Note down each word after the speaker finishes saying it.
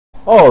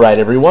Alright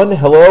everyone,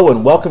 hello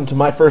and welcome to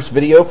my first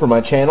video for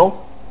my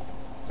channel.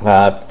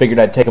 Figured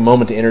I'd take a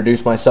moment to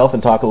introduce myself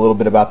and talk a little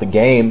bit about the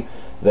game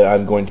that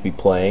I'm going to be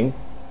playing.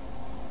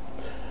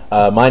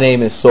 My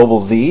name is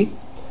SovalZ,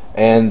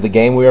 and the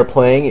game we are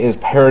playing is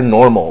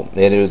Paranormal.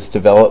 It is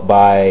developed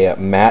by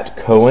Matt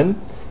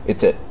Cohen.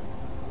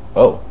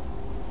 Oh.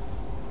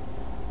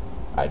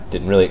 I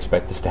didn't really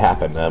expect this to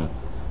happen.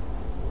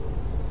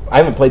 I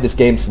haven't played this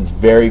game since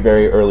very,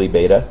 very early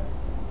beta.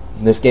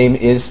 This game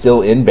is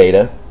still in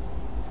beta,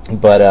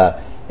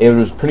 but it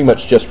was pretty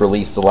much just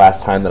released the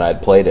last time that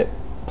I'd played it.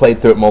 Played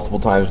through it multiple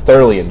times,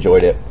 thoroughly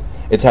enjoyed it.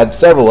 It's had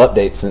several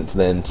updates since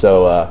then,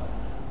 so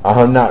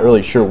I'm not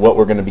really sure what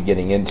we're going to be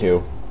getting into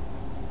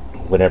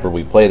whenever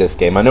we play this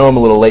game. I know I'm a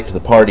little late to the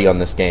party on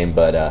this game,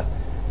 but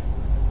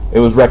it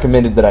was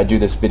recommended that I do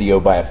this video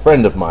by a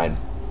friend of mine.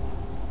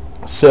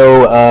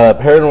 So,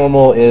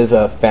 Paranormal is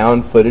a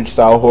found footage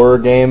style horror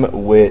game,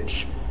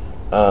 which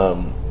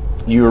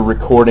you're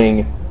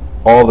recording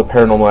all the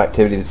paranormal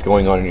activity that's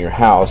going on in your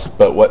house,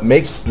 but what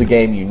makes the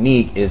game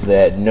unique is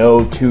that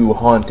no two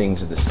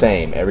hauntings are the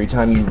same. Every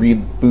time you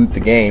reboot the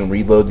game,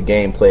 reload the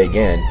game, play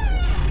again.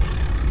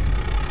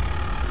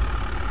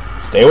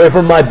 Stay away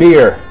from my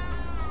beer!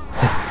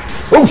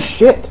 Oh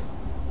shit!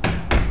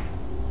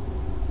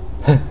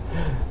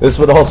 This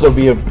would also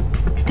be a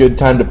good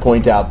time to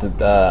point out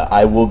that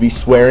I will be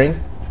swearing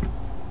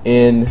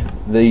in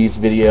these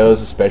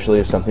videos, especially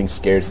if something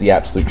scares the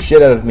absolute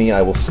shit out of me.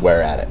 I will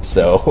swear at it.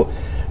 So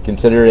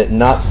consider it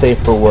not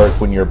safe for work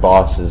when your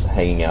boss is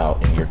hanging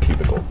out in your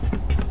cubicle.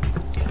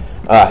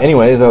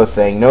 Anyways, as I was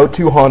saying, no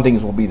two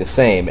hauntings will be the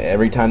same.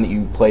 Every time that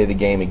you play the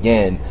game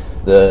again,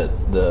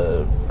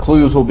 the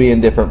clues will be in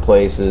different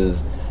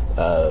places.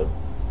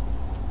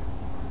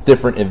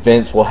 Different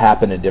events will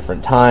happen at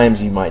different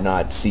times. You might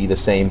not see the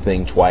same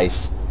thing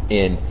twice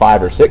in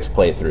 5 or 6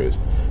 playthroughs.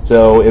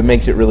 So it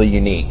makes it really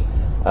unique.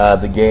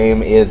 The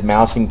game is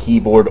mouse and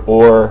keyboard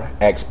or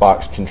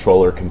Xbox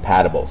controller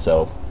compatible.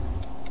 So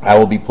I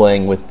will be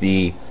playing with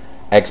the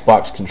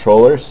Xbox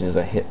controller as soon as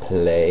I hit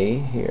play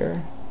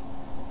here.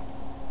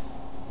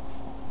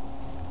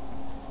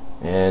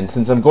 And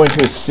since I'm going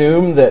to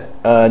assume that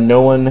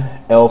no one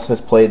else has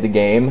played the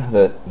game,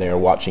 that they're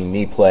watching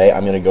me play,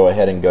 I'm going to go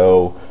ahead and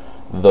go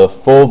the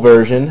full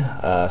version,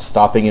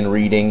 stopping and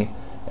reading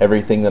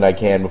everything that I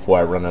can before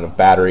I run out of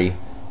battery.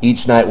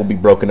 Each night will be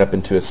broken up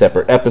into a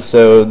separate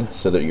episode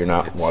so that you're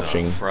not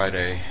watching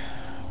Friday,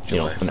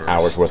 July an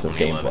hour's worth of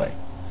gameplay.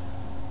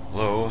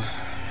 Hello,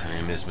 my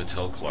name is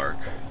Mattel Clark.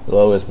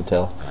 Hello,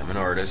 Ismatel. I'm an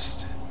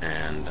artist,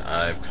 and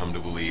I've come to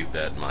believe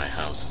that my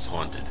house is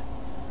haunted.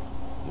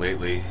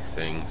 Lately,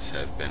 things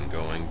have been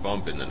going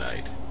bump in the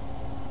night.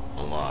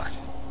 A lot.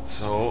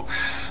 So,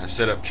 I've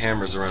set up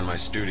cameras around my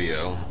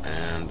studio,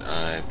 and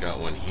I've got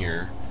one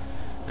here,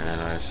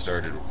 and I've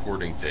started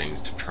recording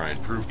things to try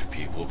and prove to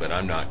people that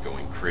I'm not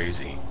going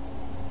crazy.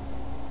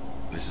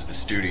 This is the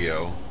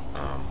studio.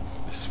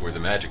 This is where the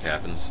magic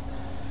happens.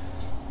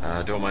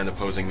 Don't mind the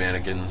posing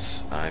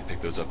mannequins. I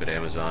picked those up at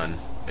Amazon.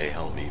 They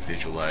help me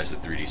visualize the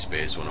 3D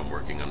space when I'm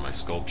working on my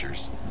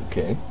sculptures.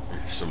 Okay.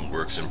 There's some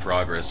works in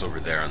progress over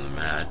there on the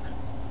mat.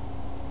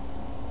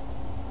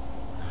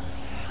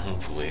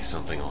 Hopefully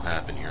something will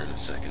happen here in a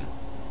second.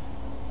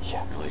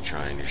 Yeah. Really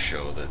trying to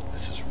show that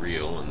this is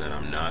real and that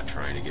I'm not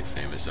trying to get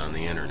famous on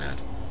the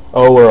internet.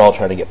 Oh, we're all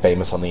trying to get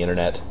famous on the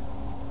internet.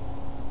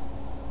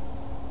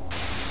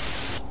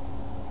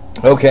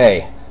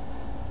 Okay.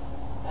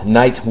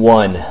 Night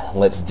 1.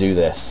 Let's do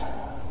this.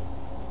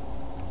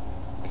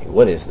 Okay,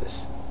 what is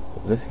this?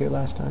 Was this here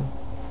last time?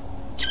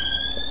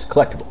 It's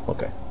collectible.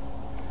 Okay.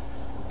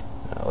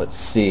 Now, let's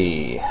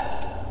see.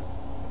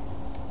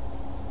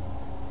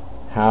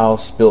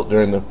 House built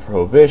during the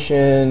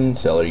Prohibition.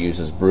 Seller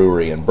uses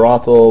brewery and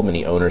brothel.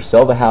 Many owners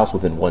sell the house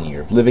within 1 year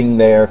of living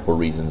there for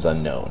reasons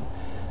unknown.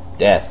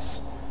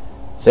 Deaths.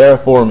 Sarah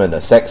Foreman,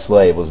 a sex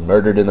slave, was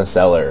murdered in the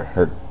cellar.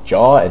 Her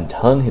jaw and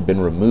tongue had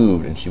been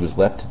removed, and she was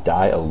left to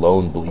die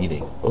alone,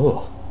 bleeding.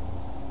 Ugh.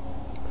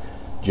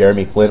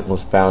 Jeremy Flint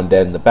was found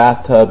dead in the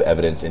bathtub.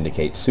 Evidence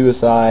indicates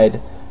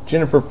suicide.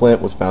 Jennifer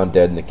Flint was found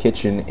dead in the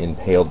kitchen,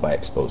 impaled by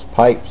exposed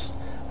pipes.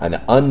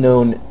 An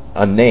unnamed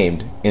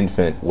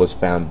infant was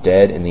found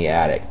dead in the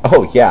attic.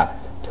 Oh yeah,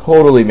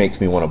 totally makes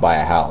me want to buy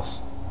a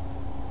house.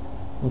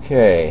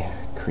 Okay,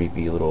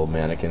 creepy little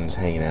mannequins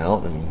hanging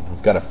out. I mean,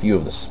 we've got a few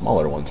of the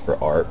smaller ones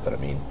for art, but I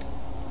mean,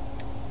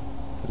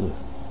 ugh.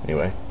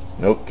 Anyway,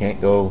 nope,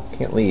 can't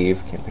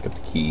leave, can't pick up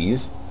the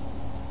keys.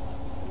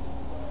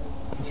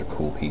 Those are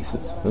cool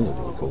pieces. This is a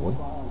really cool one.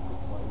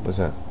 What's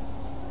that?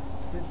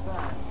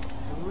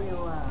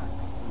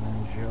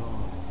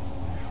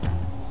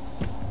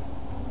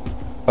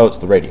 Oh, it's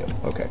the radio.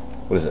 Okay.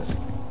 What is this?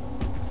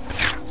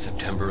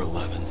 September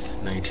 11th,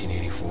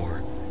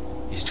 1984.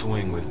 He's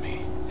toying with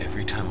me.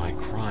 Every time I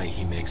cry,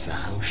 he makes the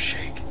house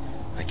shake.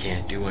 I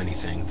can't do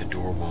anything. The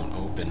door won't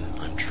open.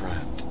 I'm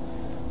trapped.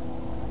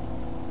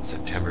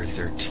 September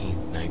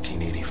 13th,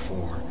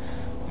 1984.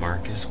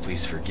 Marcus,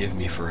 please forgive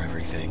me for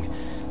everything.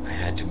 I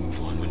had to move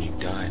on when you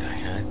died. I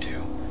had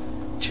to.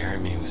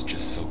 Jeremy was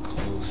just so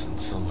close and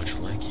so much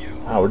like you.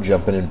 Wow, we're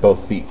jumping in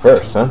both feet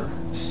first, huh?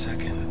 October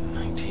 2nd,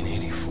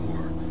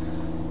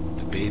 1984.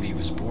 The baby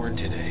was born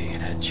today.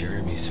 It had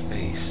Jeremy's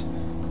face.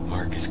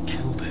 Marcus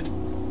killed it.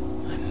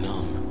 I'm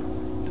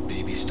numb. The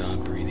baby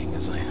stopped breathing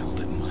as I held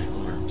it in my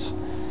arms.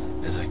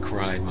 As I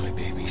cried, my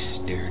baby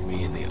stared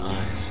me in the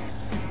eyes,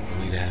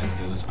 only to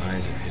have those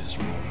eyes of his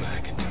roll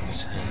back into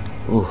his head,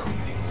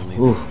 leaving only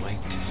the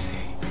white to see.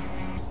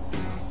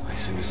 My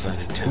suicide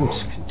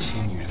attempts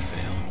continue to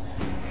fail.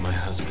 My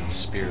husband's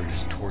spirit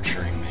is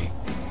torturing me.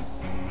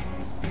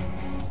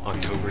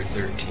 October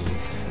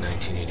 13th,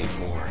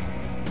 1984.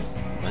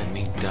 Let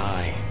me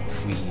die,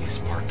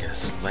 please,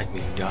 Marcus. Let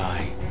me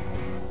die.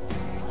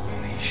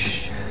 Holy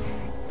shit.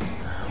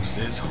 The house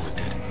is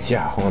haunted.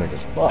 Yeah, haunted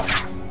as fuck.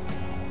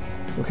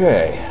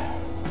 Okay.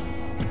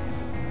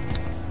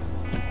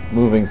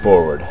 Moving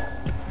forward.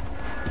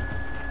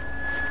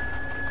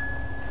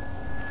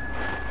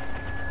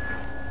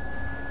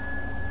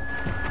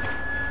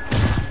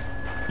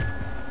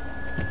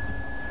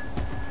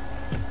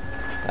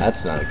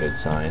 That's not a good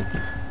sign.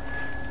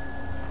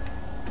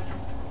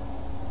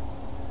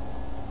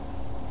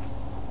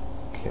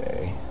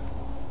 Okay.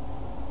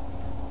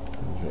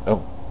 Oh.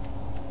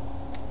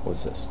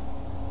 What's this?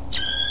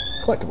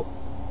 Collectible.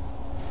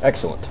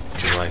 Excellent.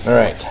 July 4th, All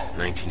right.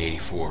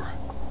 1984.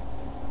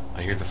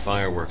 I hear the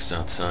fireworks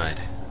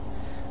outside.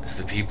 As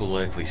the people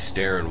likely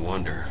stare and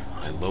wonder,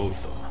 I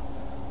loathe them.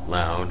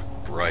 Loud,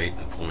 bright,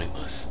 and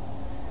pointless.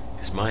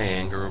 Is my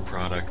anger a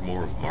product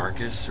more of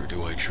Marcus, or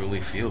do I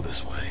truly feel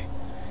this way?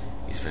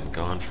 He's been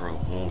gone for a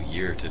whole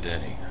year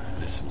today. I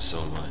miss him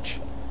so much.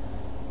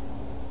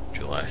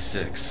 July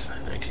 6,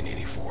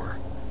 1984.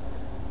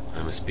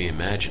 I must be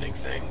imagining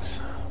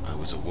things. I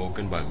was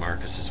awoken by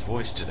Marcus's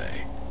voice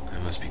today. I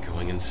must be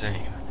going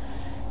insane.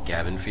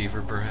 Cabin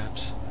fever,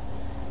 perhaps?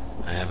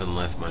 I haven't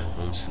left my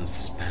home since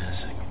his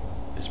passing.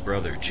 His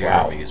brother,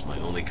 Jeremy, is my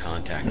only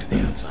contact to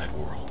the outside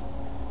world.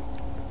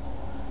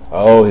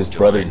 Oh, his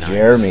brother July 9th,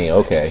 Jeremy,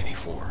 okay.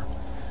 1984.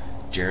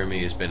 Jeremy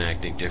has been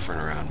acting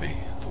different around me.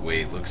 The way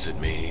he looks at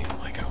me,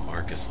 like how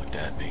Marcus looked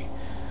at me.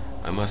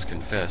 I must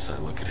confess I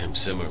look at him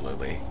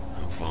similarly.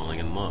 I'm falling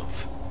in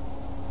love.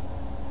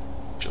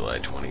 July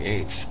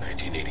 28th,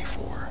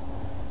 1984.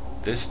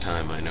 This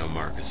time I know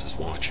Marcus is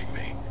watching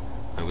me.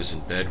 I was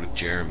in bed with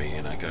Jeremy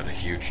and I got a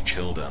huge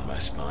chill down my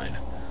spine.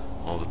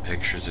 All the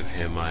pictures of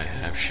him I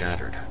have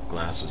shattered.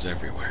 Glass was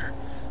everywhere.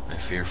 I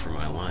fear for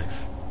my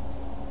life.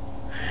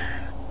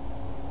 Man,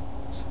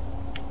 some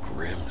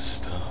grim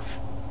stuff.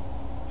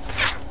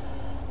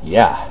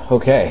 Yeah,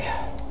 okay.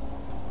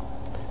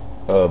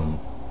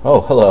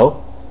 Oh,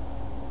 hello.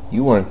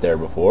 You weren't there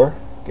before.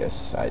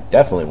 Guess I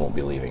definitely won't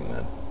be leaving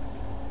then.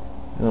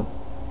 Yep.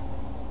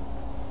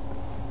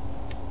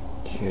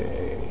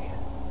 Okay.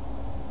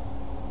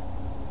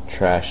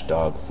 Trash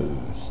dog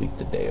food. Sleep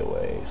the day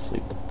away.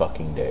 Sleep the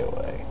fucking day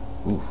away.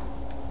 Oof.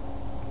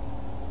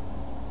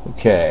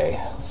 Okay,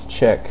 let's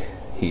check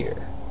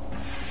here.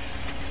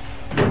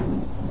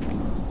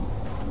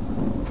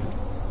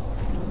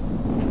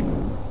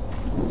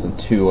 Nothing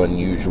too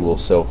unusual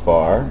so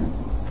far.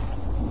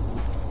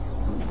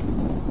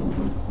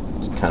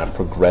 It's kind of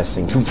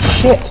progressing. Ooh,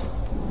 shit!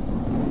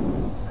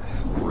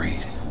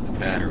 Great. The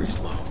battery's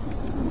low.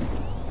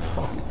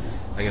 Fuck.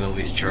 I can at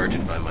least charge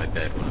it by my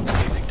bed when I'm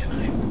sleeping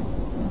tonight.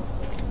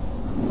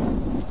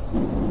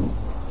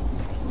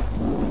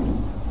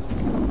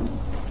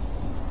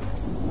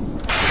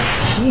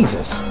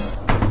 Jesus!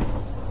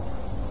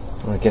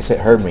 Well, I guess it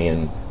heard me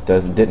and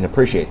didn't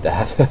appreciate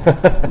that.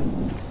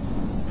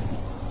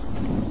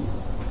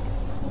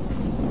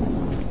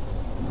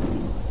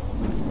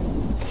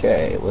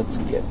 Okay, let's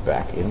get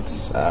back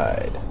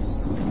inside.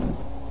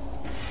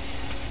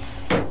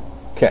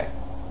 Okay.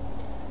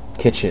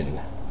 Kitchen.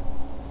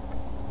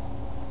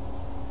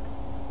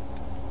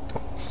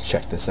 Let's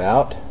check this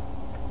out.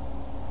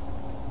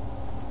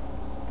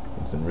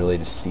 Nothing really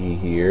to see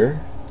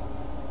here.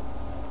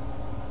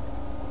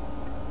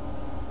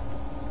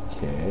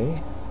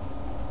 Okay.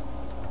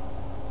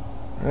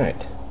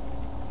 Alright.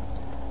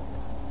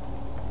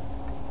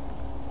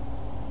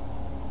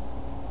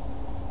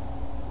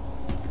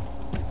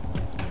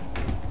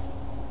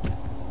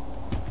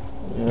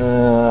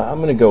 I'm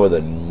going to go with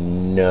a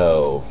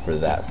no for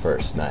that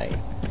first night.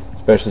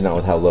 Especially not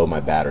with how low my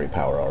battery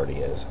power already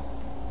is.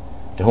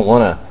 Don't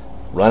want to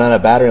run out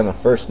of battery on the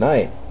first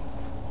night.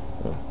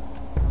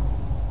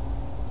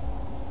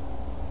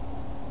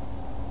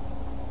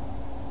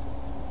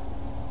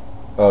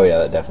 Oh yeah,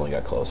 that definitely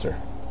got closer.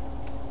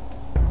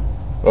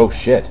 Oh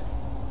shit.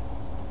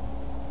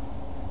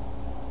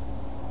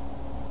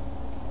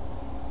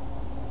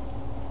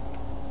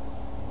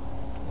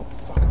 Oh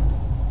fuck.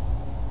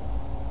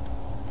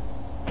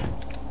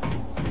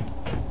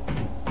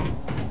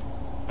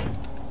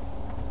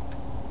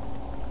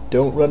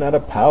 Don't run out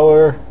of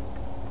power.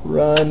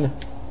 Run.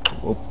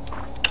 Oh,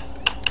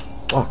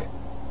 fuck.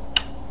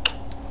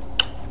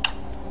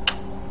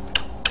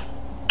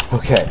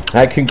 Okay,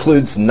 that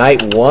concludes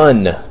night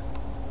 1.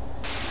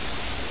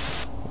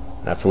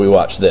 After we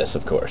watch this,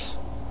 of course.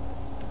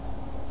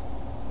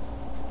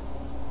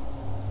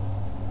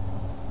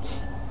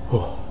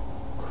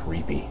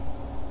 creepy.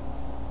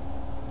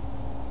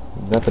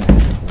 Nothing.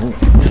 Ooh.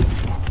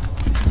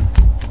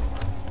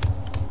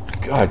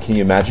 God, can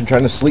you imagine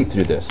trying to sleep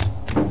through this?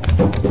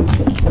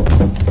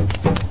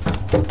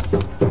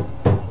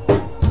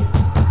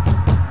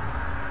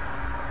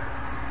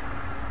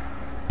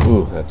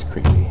 Ooh, that's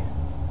creepy.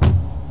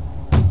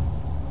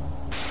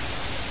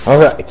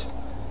 Alright.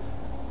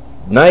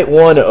 Night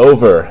 1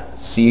 over.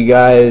 See you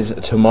guys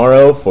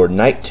tomorrow for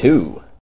night 2.